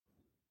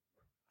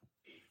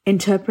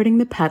Interpreting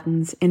the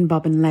patterns in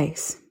bobbin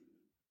lace.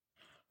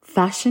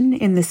 Fashion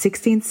in the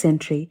 16th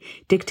century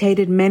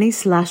dictated many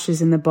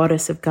slashes in the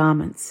bodice of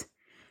garments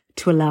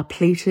to allow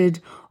pleated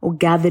or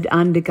gathered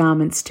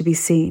undergarments to be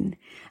seen,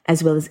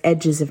 as well as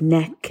edges of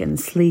neck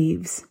and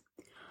sleeves.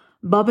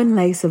 Bobbin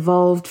lace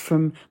evolved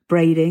from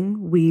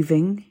braiding,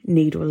 weaving,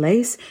 needle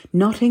lace,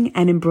 knotting,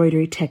 and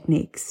embroidery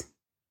techniques.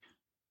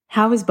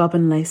 How is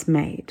bobbin lace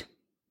made?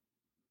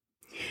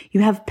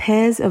 You have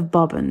pairs of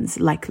bobbins,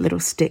 like little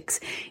sticks,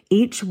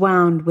 each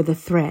wound with a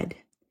thread.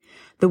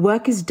 The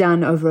work is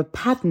done over a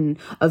pattern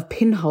of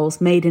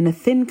pinholes made in a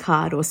thin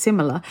card or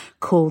similar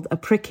called a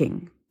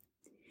pricking.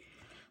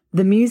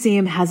 The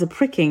museum has a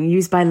pricking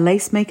used by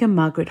lacemaker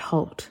Margaret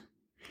Holt.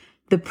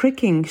 The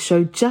pricking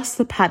showed just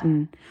the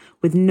pattern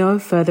with no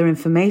further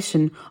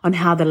information on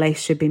how the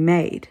lace should be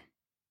made.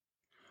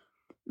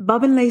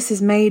 Bobbin lace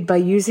is made by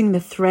using the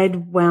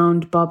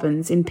thread-wound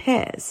bobbins in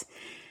pairs.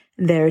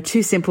 There are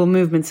two simple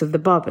movements of the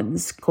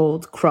bobbins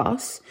called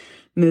cross,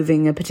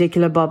 moving a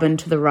particular bobbin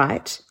to the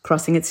right,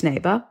 crossing its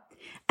neighbour,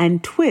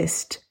 and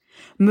twist,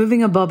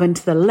 moving a bobbin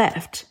to the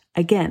left,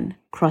 again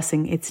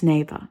crossing its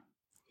neighbour.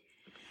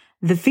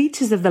 The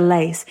features of the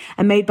lace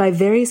are made by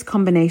various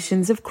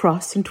combinations of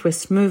cross and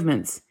twist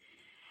movements,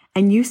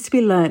 and used to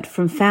be learnt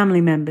from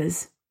family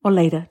members or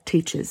later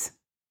teachers.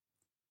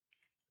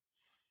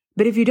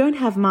 But if you don't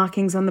have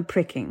markings on the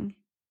pricking,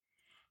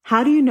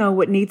 how do you know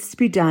what needs to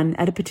be done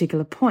at a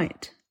particular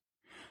point?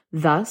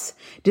 Thus,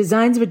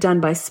 designs were done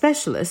by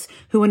specialists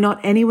who were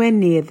not anywhere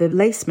near the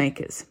lace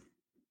makers.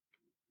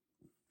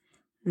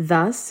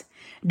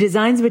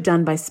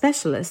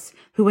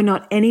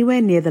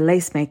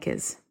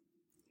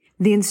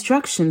 The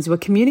instructions were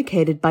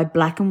communicated by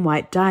black and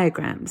white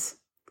diagrams.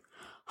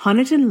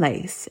 Honiton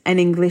lace, an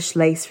English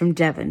lace from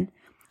Devon,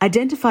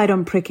 identified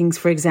on prickings,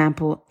 for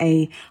example,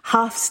 a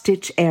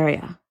half-stitch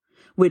area,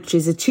 which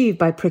is achieved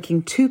by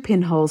pricking two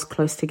pinholes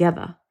close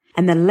together,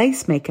 and the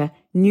lace maker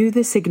knew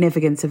the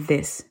significance of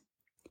this.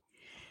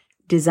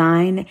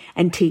 Design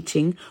and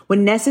teaching were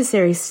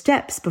necessary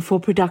steps before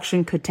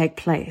production could take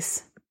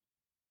place.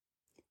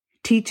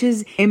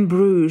 Teachers in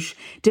Bruges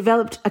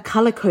developed a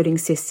color-coding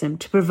system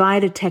to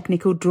provide a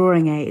technical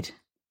drawing aid.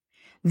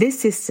 This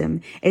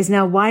system is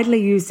now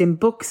widely used in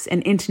books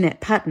and internet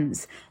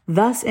patterns,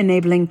 thus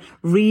enabling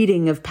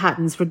reading of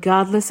patterns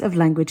regardless of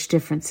language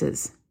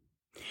differences.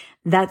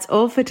 That's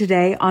all for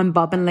today on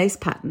bobbin lace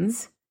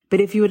patterns, but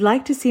if you would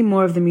like to see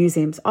more of the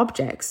museum's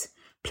objects,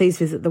 please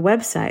visit the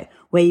website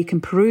where you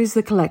can peruse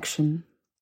the collection.